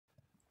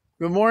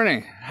Good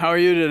morning. How are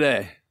you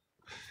today?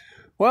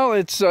 Well,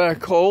 it's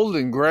cold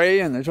and gray,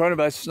 and they're talking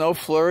about snow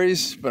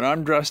flurries, but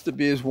I'm dressed to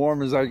be as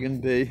warm as I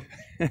can be.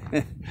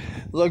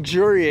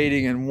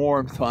 Luxuriating in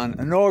warmth on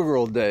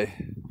inaugural day.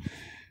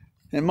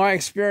 In my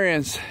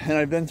experience, and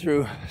I've been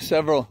through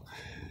several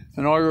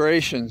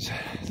inaugurations,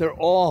 they're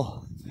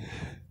all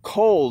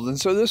cold. And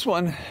so this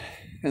one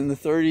in the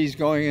 30s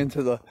going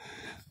into the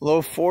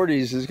low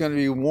 40s is going to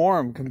be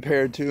warm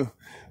compared to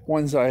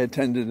ones I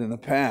attended in the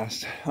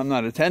past. I'm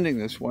not attending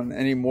this one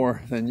any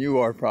more than you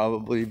are,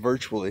 probably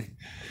virtually.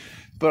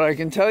 But I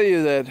can tell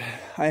you that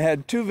I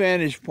had two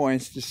vantage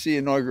points to see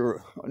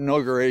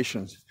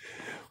inaugurations.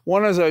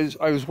 One is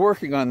I was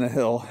working on the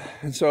Hill,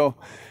 and so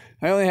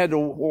I only had to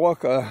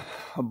walk a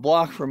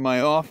block from my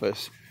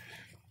office.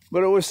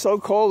 But it was so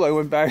cold, I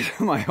went back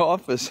to my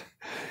office.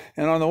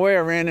 And on the way,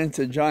 I ran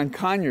into John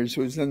Conyers,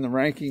 who was then the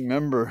ranking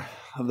member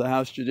of the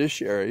House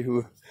Judiciary,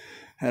 who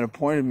had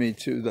appointed me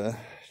to the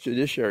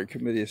Judiciary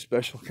Committee as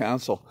Special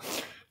Counsel.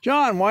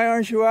 John, why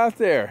aren't you out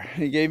there?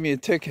 He gave me a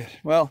ticket.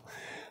 Well,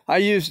 I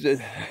used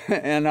it,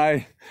 and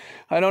I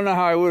don't know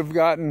how I would have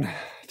gotten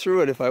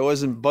through it if I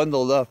wasn't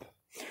bundled up.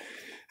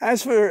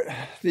 As for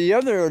the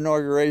other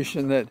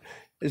inauguration that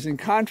is in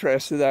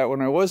contrast to that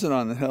when I wasn't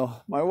on the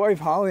Hill, my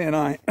wife Holly and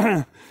I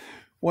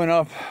went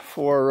up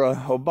for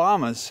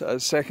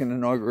Obama's second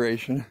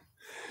inauguration,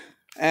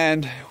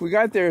 and we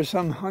got there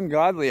some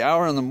ungodly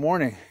hour in the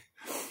morning.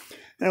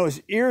 And it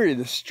was eerie.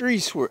 The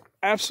streets were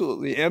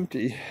absolutely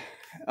empty,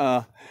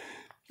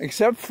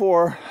 except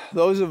for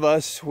those of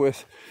us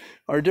with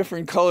our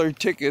different colored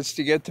tickets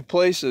to get to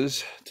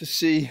places to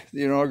see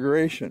the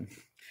inauguration.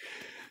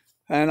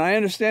 And I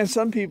understand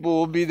some people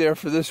will be there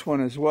for this one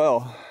as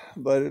well,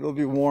 but it'll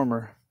be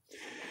warmer.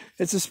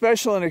 It's a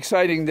special and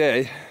exciting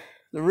day.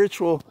 The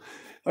ritual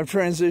of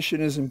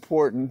transition is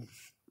important.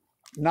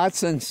 Not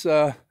since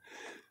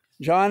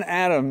John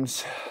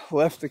Adams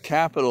left the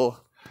Capitol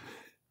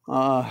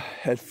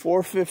at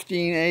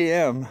 4:15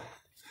 a.m.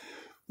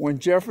 when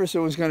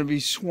Jefferson was going to be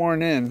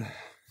sworn in,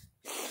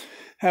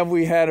 have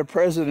we had a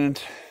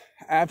president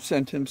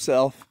absent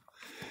himself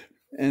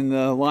in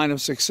the line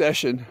of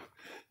succession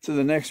to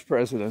the next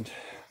president.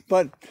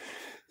 But,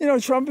 you know,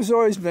 Trump has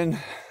always been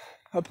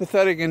a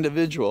pathetic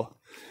individual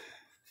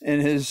in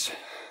his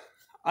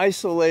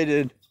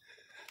isolated,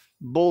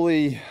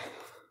 bully,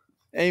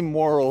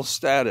 amoral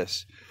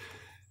status.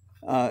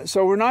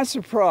 So we're not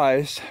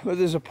surprised, but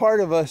there's a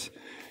part of us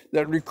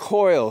that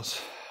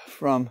recoils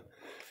from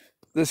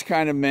this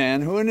kind of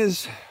man who in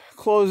his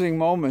closing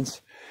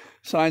moments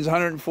signs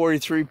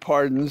 143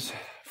 pardons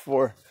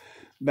for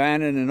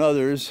Bannon and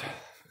others.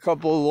 A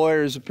couple of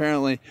lawyers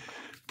apparently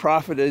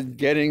profited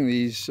getting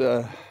these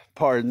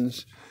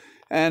pardons.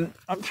 And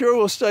I'm sure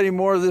we'll study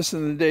more of this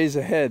in the days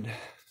ahead.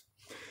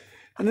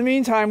 In the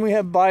meantime, we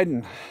have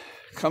Biden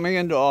coming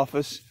into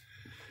office,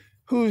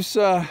 who's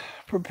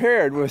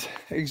prepared with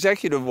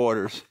executive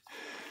orders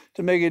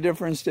to make a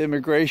difference to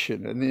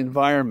immigration and the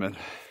environment,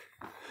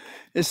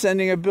 is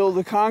sending a bill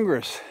to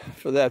Congress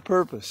for that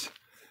purpose.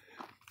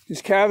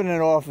 His cabinet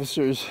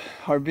officers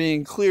are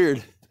being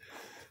cleared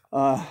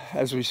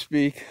as we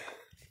speak.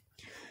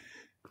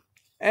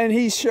 And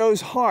he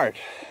shows heart.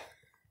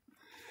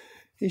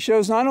 He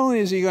shows not only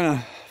is he going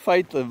to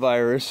fight the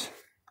virus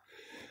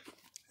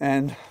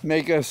and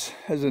make us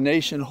as a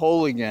nation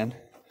whole again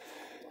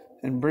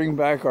and bring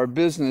back our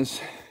business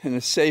in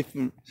a safe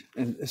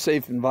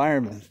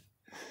environment,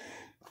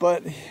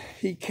 but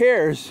he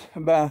cares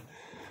about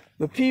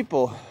the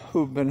people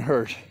who've been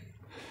hurt.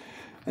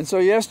 And so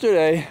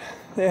yesterday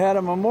they had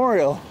a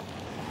memorial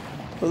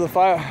for the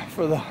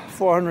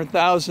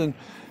 400,000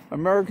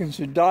 Americans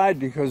who died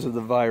because of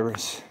the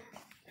virus.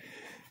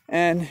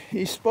 And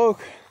he spoke,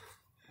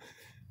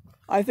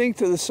 I think,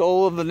 to the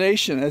soul of the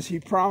nation, as he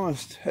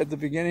promised at the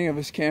beginning of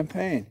his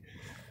campaign,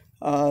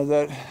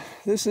 that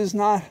this is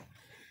not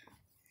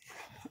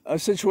a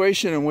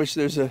situation in which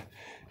there's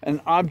an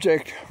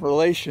object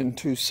relation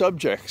to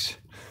subjects.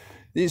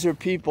 These are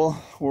people,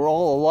 we're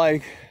all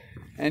alike,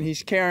 and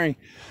he's caring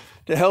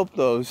to help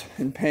those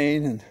in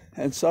pain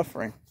and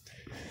suffering.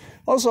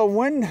 Also,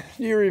 when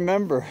do you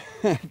remember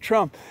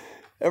Trump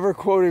ever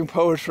quoting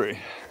poetry?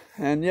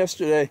 And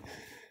yesterday,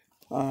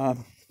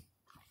 Biden,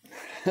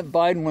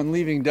 when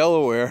leaving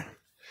Delaware,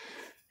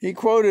 he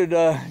quoted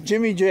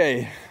Jimmy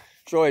J.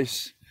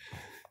 Joyce,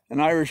 an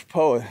Irish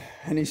poet,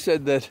 and he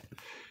said that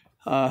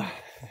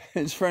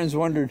his friends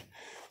wondered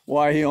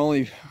why he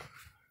only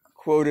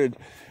quoted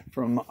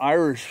from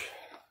Irish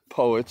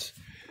poets,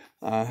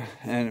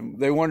 and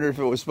they wondered if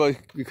it was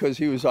because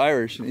he was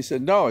Irish, and he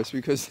said, no, it's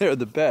because they're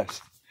the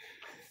best.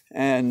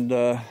 And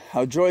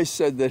how Joyce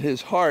said that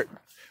his heart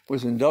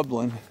was in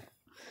Dublin.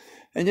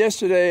 And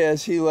yesterday,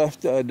 as he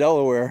left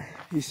Delaware,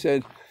 he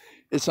said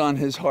it's on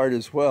his heart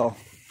as well.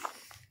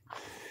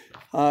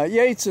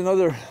 Yeats,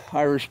 another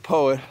Irish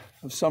poet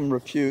of some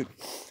repute,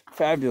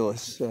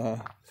 fabulous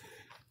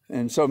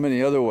in so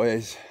many other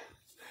ways,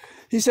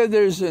 he said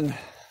there's an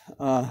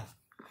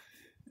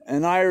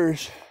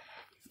Irish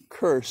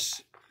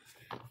curse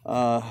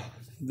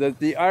that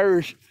the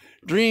Irish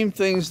dream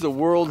things the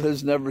world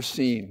has never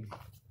seen.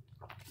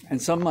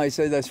 And some might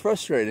say that's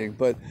frustrating,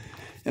 but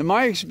in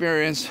my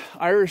experience,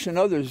 Irish and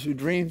others who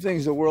dream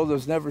things the world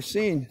has never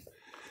seen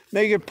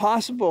make it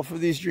possible for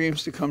these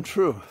dreams to come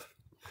true.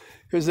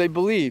 Because they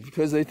believe,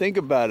 because they think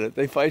about it,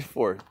 they fight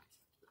for it,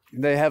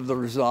 and they have the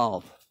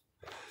resolve.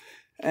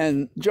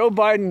 And Joe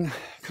Biden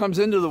comes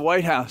into the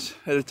White House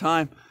at a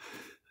time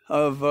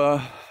of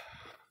our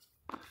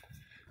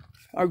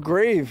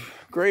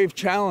grave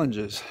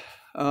challenges.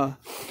 Not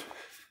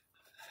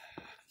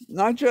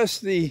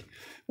just the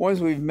ones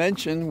we've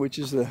mentioned, which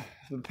is the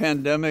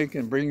pandemic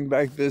and bringing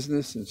back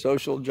business and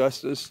social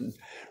justice and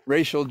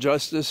racial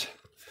justice,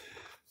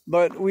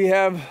 but we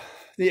have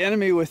the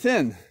enemy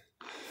within,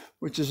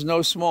 which is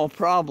no small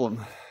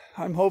problem.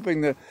 I'm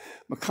hoping that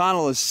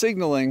McConnell is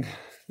signaling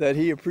that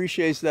he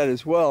appreciates that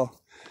as well.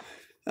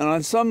 And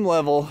on some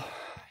level,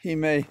 he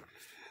may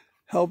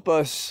help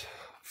us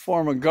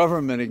form a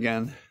government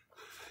again,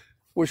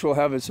 which will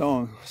have its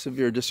own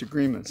severe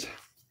disagreements.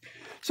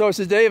 So it's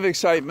a day of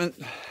excitement,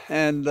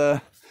 and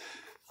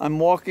I'm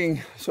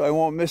walking, so I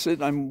won't miss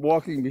it. I'm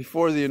walking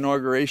before the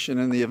inauguration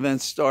and the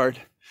events start.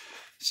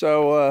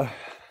 So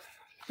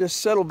just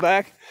settle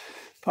back,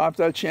 pop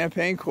that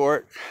champagne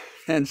cork,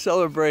 and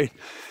celebrate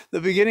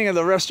the beginning of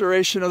the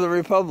restoration of the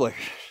Republic.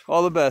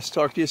 All the best.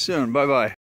 Talk to you soon. Bye-bye.